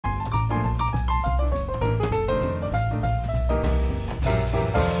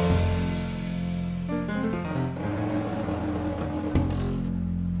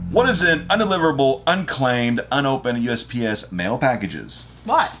What is in undeliverable, unclaimed, unopened USPS mail packages?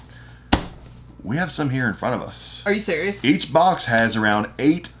 What? We have some here in front of us. Are you serious? Each box has around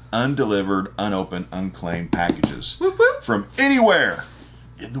 8 undelivered, unopened, unclaimed packages. Whoop, whoop. From anywhere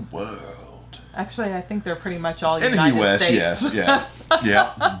in the world. Actually, I think they're pretty much all In United the U.S., States. yes, yeah.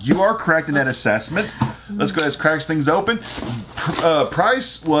 Yeah, you are correct in that assessment. Let's go ahead and crack things open.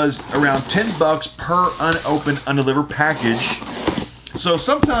 Price was around $10 per unopened, undelivered package. So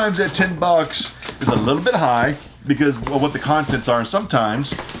sometimes that $10 is a little bit high because of what the contents are. And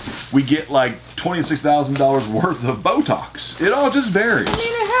sometimes we get like $26,000 worth of Botox. It all just varies. I mean,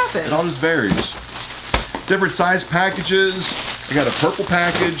 it happens. It all just varies. Different size packages. I got a purple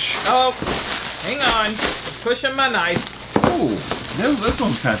package. Oh, hang on. I'm pushing my knife. Oh, this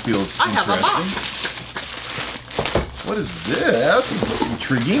one kind of feels I have a box. What is this? That's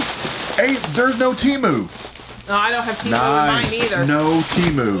intriguing. Hey, there's no Temu. No, I don't have Temu in mine either. No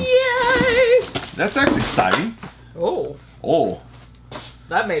Temu. Yay! That's actually exciting. Oh. Oh.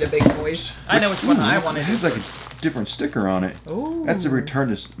 That made a big noise. I know which one I wanted. It has like a different sticker on it. Ooh. That's a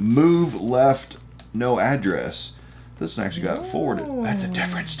return to move left, no address. This one actually got forwarded. That's a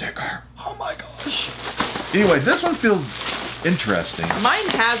different sticker. Oh my gosh. Anyway, this one feels interesting. Mine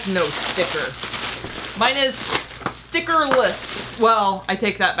has no sticker. Mine is stickerless. Well, I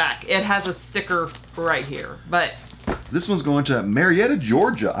take that back. It has a sticker right here, but... This one's going to Marietta,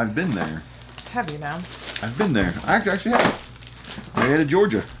 Georgia. I've been there. Have you now? I've been there. I actually have. Marietta,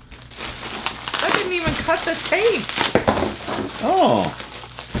 Georgia. I didn't even cut the tape. Oh.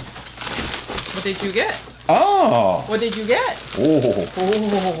 What did you get? Oh. What did you get? Oh.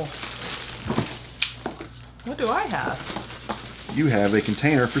 Oh. What do I have? You have a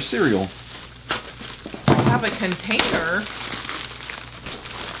container for cereal. I have a container,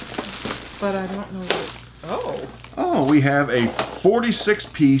 but I don't know what... Oh. Oh, we have a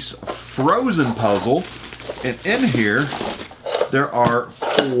 46-piece Frozen puzzle. And in here, there are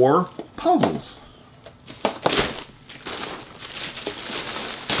 4 puzzles.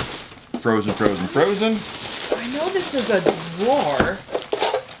 Frozen, frozen, frozen. I know this is a drawer,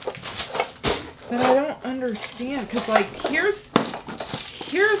 but I don't understand because, like, here's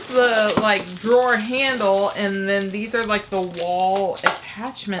the like drawer handle, and then these are like the wall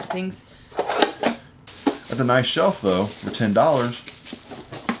attachment things. That's a nice shelf though for $10.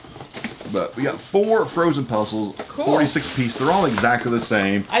 But we got 4 Frozen puzzles, Cool. 46 piece. They're all exactly the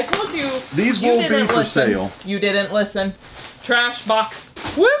same. I told you. These you will be didn't for listen. sale. You didn't listen. Trash box.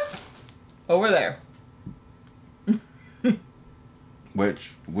 Whoop. Over there.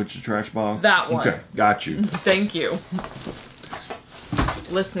 Which trash box? That one. Okay, got you. Thank you.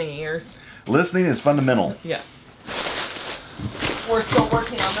 Listening ears. Listening is fundamental. Yes. We're still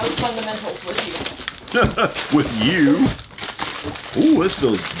working on those fundamentals with you. With you. Ooh, this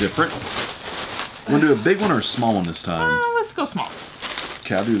feels different. You want to do a big one or a small one this time? Let's go small.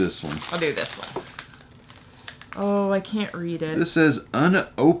 Okay, I'll do this one. I'll do this one. Oh, I can't read it. This says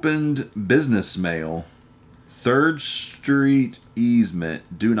unopened business mail. 3rd Street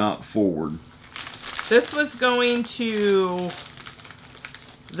easement. Do not forward. This was going to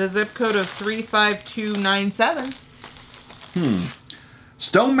the zip code of 35297.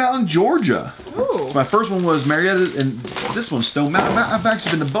 Stone Mountain, Georgia. Ooh. My first one was Marietta, and this one's Stone Mountain. I've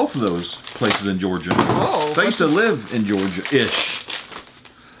actually been to both of those places in Georgia. Oh. So I used to live in Georgia-ish.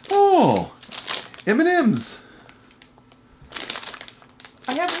 Oh, M&M's.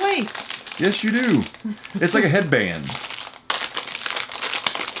 I have lace. Yes, you do. It's like a headband.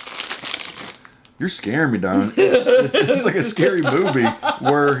 You're scaring me, darling. It's like a scary movie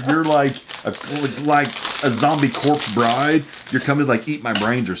where you're like a zombie corpse bride. You're coming to like eat my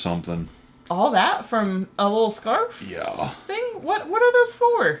brains or something. All that from a little scarf Yeah. thing? What are those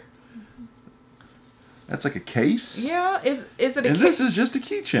for? That's like a case. Yeah, is it a And case? this is just a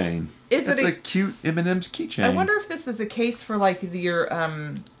keychain. Is That's it a cute M&M's keychain. I wonder if this is a case for like your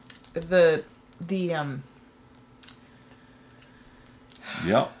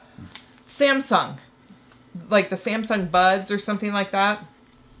Yep. Samsung. Like the Samsung Buds or something like that.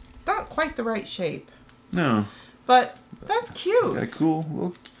 It's not quite the right shape. No. But that's cute. Got a cool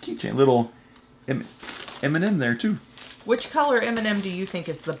little keychain. Little M&M there too. Which color M&M do you think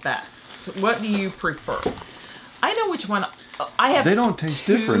is the best? What do you prefer? I know which one. I have They don't taste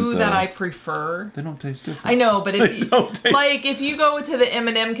two different, though. that I prefer. They don't taste different. I know, but if They you, don't taste- like if you go to the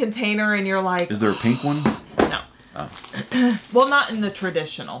M&M container and you're like, Is there a pink one? no. Oh. Well, not in the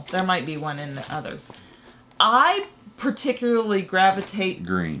traditional. There might be one in the others. I particularly gravitate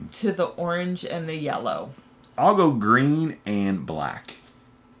Green. to the orange and the yellow. I'll go green and black.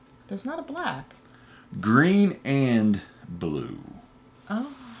 There's not a black. Green and blue. Oh.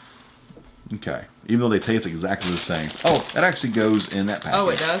 Okay. Even though they taste exactly the same. Oh, that actually goes in that package. Oh,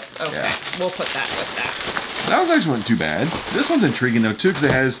 it does? Okay. Yeah. We'll put that with that. That was actually wasn't too bad. This one's intriguing though too because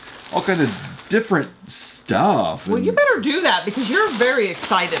it has all kinds of different stuff. Well, you better do that because you're very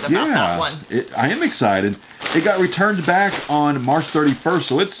excited about that one. I am excited. It got returned back on March 31st,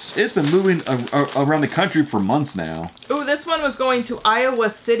 so it's been moving around the country for months now. Ooh, this one was going to Iowa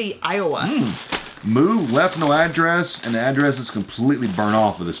City, Iowa. Moved, left no address, and the address is completely burnt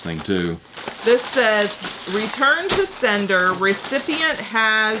off of this thing too. This says, return to sender, recipient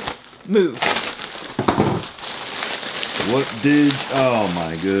has moved. What did, oh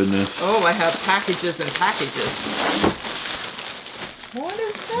my goodness. Oh, I have packages and packages. What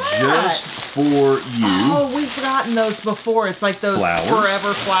is that? Just for you. Oh, we've gotten those before. It's like those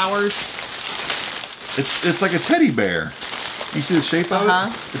forever flowers. It's like a teddy bear. You see the shape of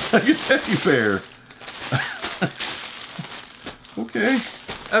it? It's like a teddy bear. Okay.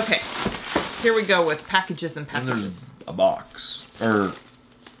 Okay. Here we go with packages and And packages. there's a box. Or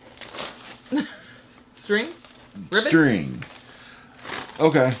String? Ribbon? string.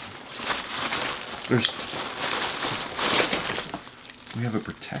 Okay. We have a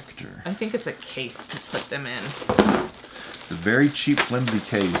protector. I think it's a case to put them in. It's a very cheap, flimsy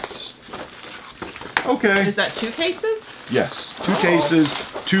case. Okay. Is that 2 cases? Yes. 2 cases,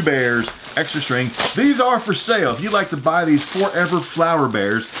 2 bears, extra string. These are for sale. If you'd like to buy these forever flower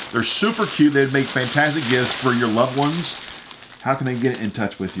bears, they're super cute. They'd make fantastic gifts for your loved ones. How can they get in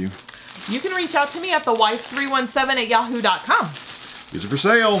touch with you? You can reach out to me at thewife317@yahoo.com. These are for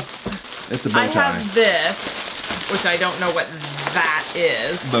sale. It's a bow tie. I have this, which I don't know what that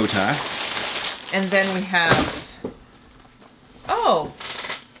is. Bow tie. And then we have... Oh.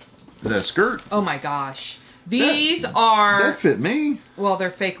 Is that a skirt? Oh my gosh. These are... That fit me. Well,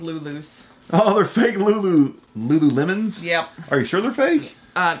 they're fake Lulus. Oh, they're fake Lululemons? Yep. Are you sure they're fake?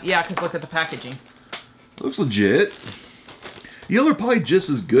 Yeah, because look at the packaging. Looks legit. You know, they're probably just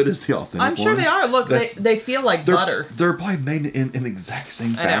as good as the authentic I'm sure they are. Look, they feel like butter. They're probably made in the exact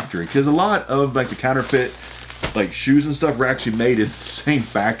same factory. Because a lot of like the counterfeit like shoes and stuff were actually made in the same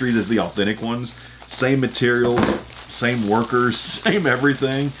factories as the authentic ones. Same materials, same workers, same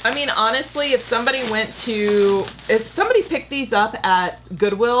everything. I mean, honestly, if somebody picked these up at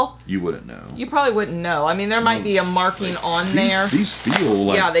Goodwill, you wouldn't know. You probably wouldn't know. I mean, there might be a marking on there. These feel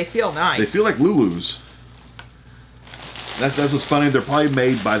like... Yeah, they feel nice. They feel like Lulus. That's what's funny. They're probably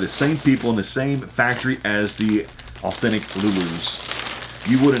made by the same people in the same factory as the authentic Lulus.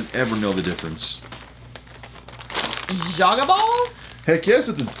 You wouldn't ever know the difference. Joggaball? Heck yes,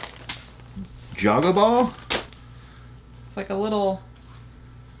 it's a Joggaball. It's like a little...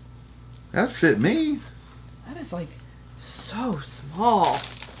 That fit me. That is like so small.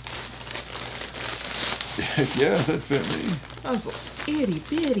 Heck yeah, that fit me. That was itty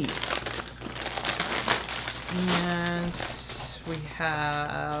bitty. And we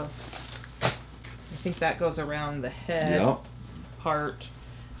have... I think that goes around the head part.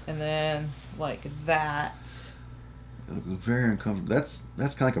 And then like that. It looks very uncomfortable.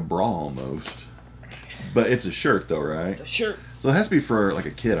 That's kind of like a bra almost. But it's a shirt though, right? It's a shirt. So it has to be for like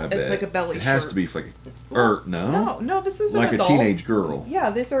a kid, I bet. It's like a belly shirt. It has to be for like no? No, this is like an adult. a teenage girl.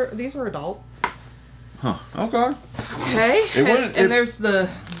 Yeah, these are adult. Huh. Okay. Okay. And there's the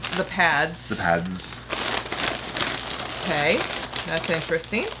pads. The pads. Okay. That's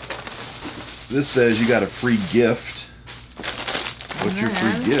interesting. This says you got a free gift. What's your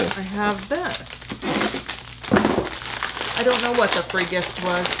free gift? I have this. I don't know what the free gift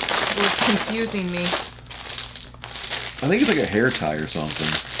was. It was confusing me. I think it's like a hair tie or something.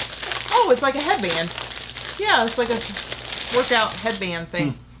 Oh, it's like a headband. Yeah, it's like a workout headband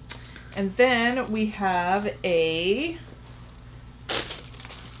thing. And then we have a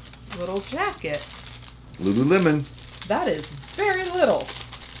little jacket. Lululemon. That is very little.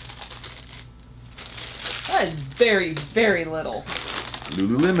 That is very, very little.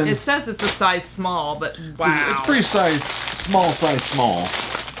 Lululemon. It says it's a size small, but wow. It's pretty small.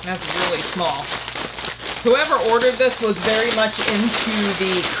 That's really small. Whoever ordered this was very much into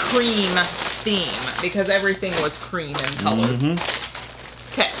the cream theme because everything was cream in color.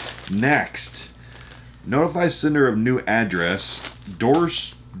 Okay. Next. Notify sender of new address.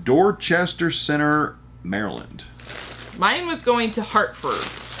 Dorchester Center, Maryland. Mine was going to Hartford.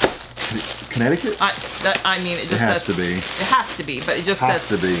 Connecticut? I mean, it just has says... to be. It has to be, but it just Has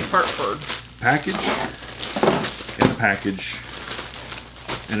says to be. Hartford. Package. In a package.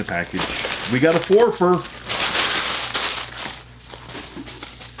 In a package. We got a 4-fer.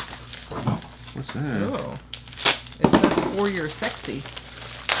 What's that? Oh. It says 4-year sexy.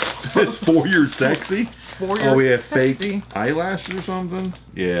 It's 4-year sexy? 4-year Oh, we have sexy. fake eyelashes or something?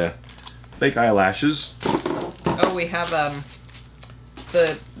 Yeah. fake eyelashes. Oh, we have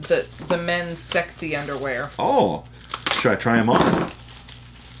the men's sexy underwear. Oh, should I try them on?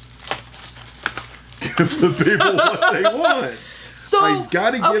 Give the people what they want. So I've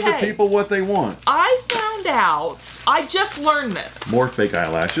got to give the people what they want. I found out. I just learned this. More fake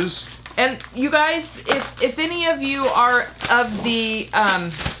eyelashes. And you guys, if any of you are of the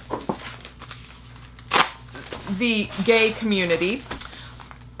gay community,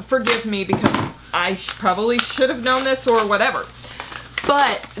 forgive me because I probably should have known this or whatever.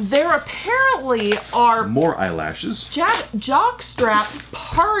 But there apparently are more eyelashes. Jockstrap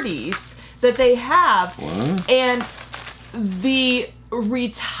parties that they have. What? And the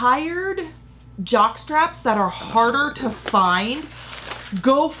retired jockstraps that are harder to find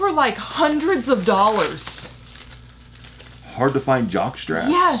go for like hundreds of dollars. Hard to find jockstraps?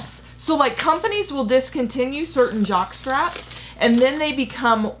 Yes. So like companies will discontinue certain jockstraps and then they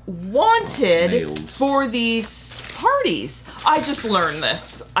become wanted Nails. for these parties. I just learned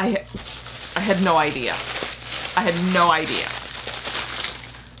this. I had no idea. I had no idea.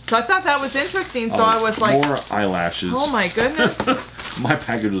 So I thought that was interesting. So I was like, more eyelashes. oh my goodness. My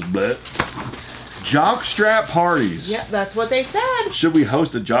package was blit. Jockstrap parties. Yeah, that's what they said. Should we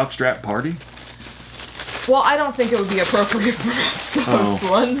host a jockstrap party? Well, I don't think it would be appropriate for us to host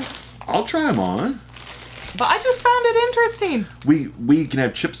one. I'll try them on. But I just found it interesting. We can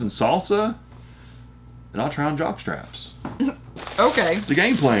have chips and salsa, and I'll try on jockstraps. Okay. It's a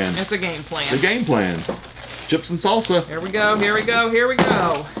game plan. It's a game plan. It's a game plan. Chips and salsa. Here we go, here we go, here we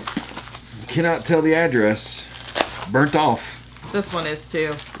go. Cannot tell the address. Burnt off. This one is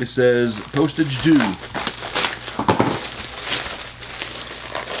too. It says postage due.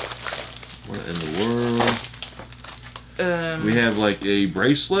 What in the world? We have like a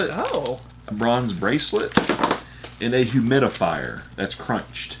bracelet. Oh. A bronze bracelet. And a humidifier that's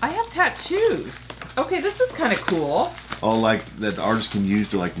crunched. I have tattoos. Okay, this is kind of cool. Oh, like that the artist can use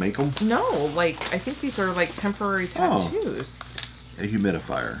to like make them? No, like I think these are like temporary tattoos. A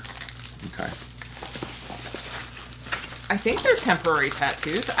humidifier. Okay. I think they're temporary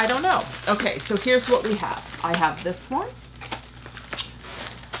tattoos. I don't know. Okay, so here's what we have. I have this one.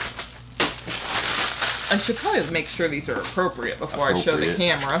 I should probably make sure these are appropriate before I show the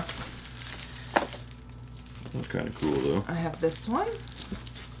camera. That's kind of cool, though. I have this one.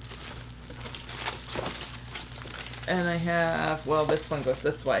 And I have, well, this one goes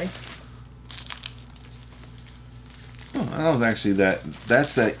this way. Oh, that was actually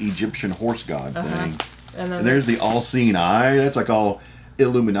that's that Egyptian horse god thing. And then there's the all-seeing eye. That's like all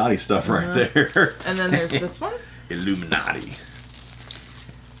Illuminati stuff right there. And then there's this one. Illuminati.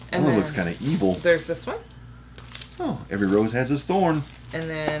 And that looks kind of evil. There's this one. Oh, every rose has its thorn. And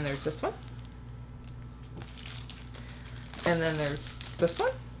then there's this one. And then there's this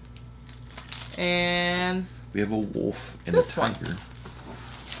one. And we have a wolf and this a tiger.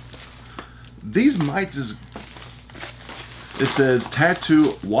 These might just... It says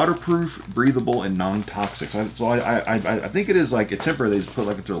tattoo, waterproof, breathable, and non-toxic. So I think it is like a temporary. They just put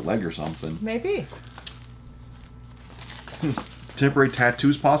like into a leg or something. Maybe. Temporary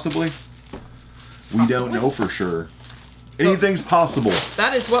tattoos, possibly. We don't know for sure. So anything's possible.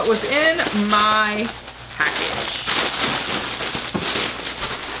 That is what was in my package.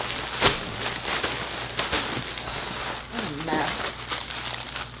 What a mess.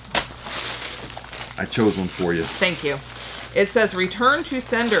 I chose one for you. Thank you. It says return to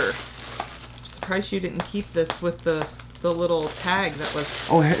sender. I'm surprised you didn't keep this with the little tag that was...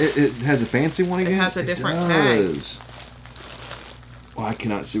 Oh, it has a fancy one again? It has a different tag. Well, I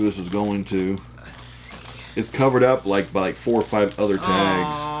cannot see what this was going to. Let's see. It's covered up like by like 4 or 5 other tags.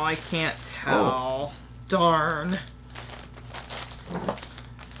 Oh, I can't tell. Oh. Darn.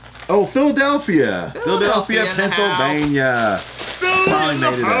 Oh, Philadelphia, Pennsylvania. Finally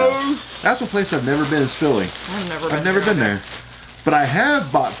made it out. That's a place I've never been, is Philly. I've never been there. But I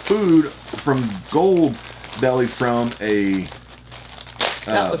have bought food from Gold Belly from a...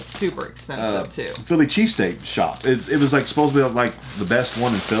 that was super expensive, too. Philly cheesesteak shop. It was like supposed to be like the best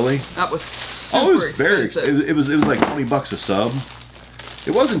one in Philly. That was super expensive. It was like $20 a sub.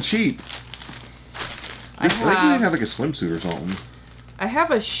 It wasn't cheap. I think we didn't have like a swimsuit or something. I have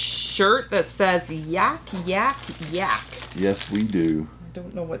a shirt that says yak, yak, yak. Yes, we do. I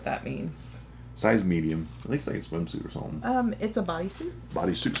don't know what that means. Size medium. I think it's like a swimsuit or something. It's a bodysuit.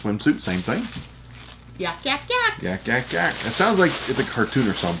 Bodysuit, swimsuit, same thing. Yak, yak, yak. Yak, yak, yak. That sounds like it's a cartoon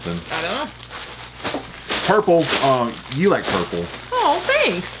or something. I don't know. Purple. You like purple. Oh,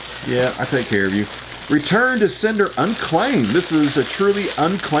 thanks. Yeah, I take care of you. Return to sender unclaimed. This is a truly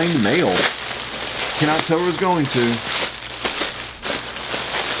unclaimed mail. Cannot tell where it's going to.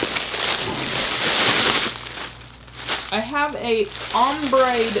 I have a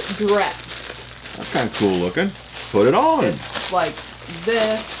ombre dress. That's kind of cool looking. Put it on. It's like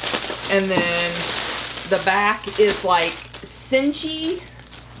this, and then the back is like cinchy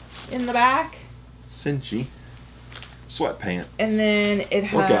in the back. Cinchy. Sweatpants. And then it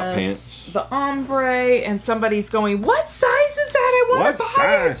has workout pants. The ombre, and somebody's going, what size is that? I want to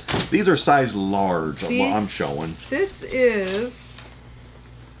buy it. These are size large, what I'm showing. This is...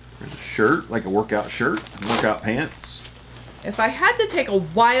 There's a shirt, like a workout shirt, workout pants. If I had to take a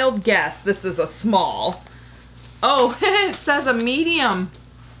wild guess, this is a small. Oh, it says a medium.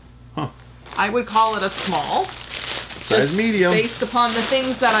 Huh. I would call it a small. Size medium. Based upon the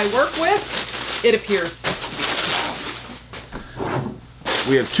things that I work with, it appears to be small.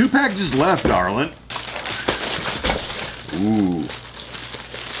 We have 2 packages left, darling. Ooh.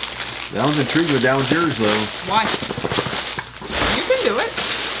 That one's intriguing, but that one's yours, though. Why? You can do it.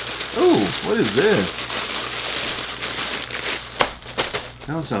 Ooh, what is this?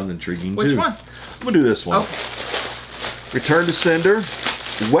 That one sounds intriguing, too. Which one? I'm going to do this one. Okay. Return to sender.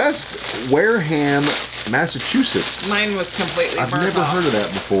 West Wareham, Massachusetts. Mine was completely I've burned never off. heard of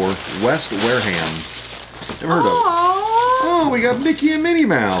that before. West Wareham. Never heard of it. Aww. Oh, we got Mickey and Minnie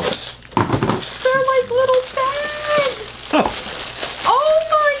Mouse. They're like little bags. Oh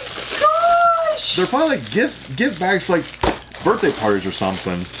my gosh. They're probably like gift bags for like birthday parties or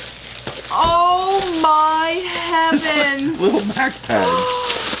something. Oh my heavens. Little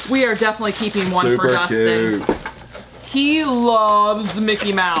backpacks. We are definitely keeping one Super for Dustin. cute. He loves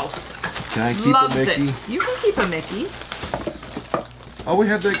Mickey Mouse. Can I keep Loves a Mickey? it. You can keep a Mickey. Oh, we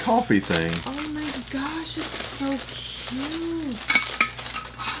have that coffee thing. Oh my gosh, it's so cute.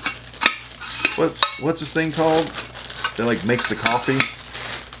 What's this thing called? That like makes the coffee?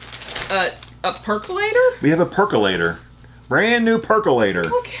 A percolator? We have a percolator. Brand new percolator.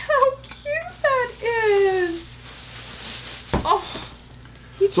 Look how cute that is. Oh.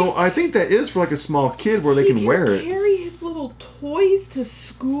 So I think that is for like a small kid where they can wear it. Carry his little toys to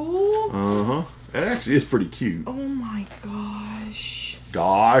school. Uh-huh. It actually is pretty cute. Oh my gosh.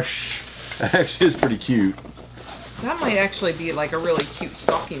 Gosh. That actually is pretty cute. That might actually be like a really cute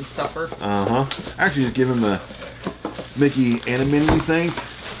stocking stuffer. Uh-huh. Actually, just give him the Mickey and a Minnie, you think?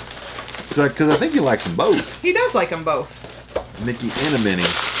 Because I think he likes them both. He does like them both. Mickey and a Minnie.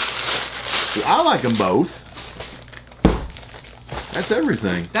 Well, I like them both. That's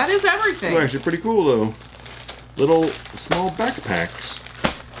everything. That is everything. They're actually pretty cool, though. Little small backpacks.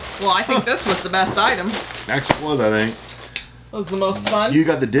 Well, I think this was the best item. Actually, it was, I think. That was the most fun. You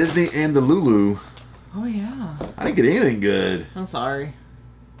got the Disney and the Lulu. Oh, yeah. I didn't get anything good. I'm sorry.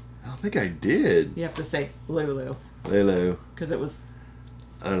 I don't think I did. You have to say Lulu. Lulu. Because it was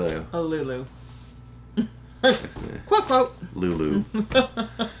Lulu. a Lulu. Quote, quote. Lulu.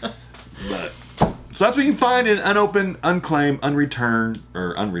 But so that's what you can find in unopened, unclaimed, returned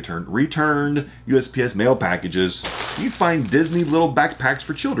USPS mail packages. You can find Disney little backpacks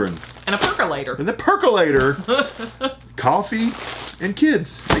for children. And a percolator. And the percolator. Coffee and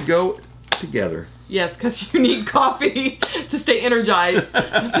kids. They go together. Yes, because you need coffee to stay energized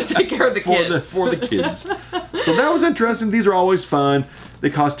to take care of the kids. For the kids. So that was interesting. These are always fun. They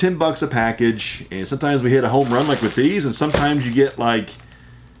cost $10 a package. And sometimes we hit a home run like with these. And sometimes you get like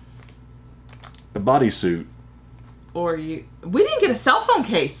a bodysuit. Or we didn't get a cell phone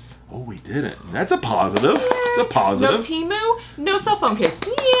case. Oh, we didn't. That's a positive. It's a positive. No Temu, no cell phone case.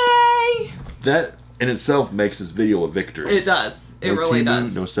 Yay! That in itself makes this video a victory. It does. It No really Temu,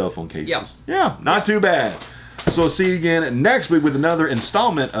 does. No cell phone cases. Yep. Yeah, not too bad. So we'll see you again next week with another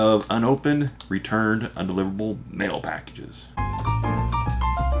installment of unopened, returned, undeliverable mail packages.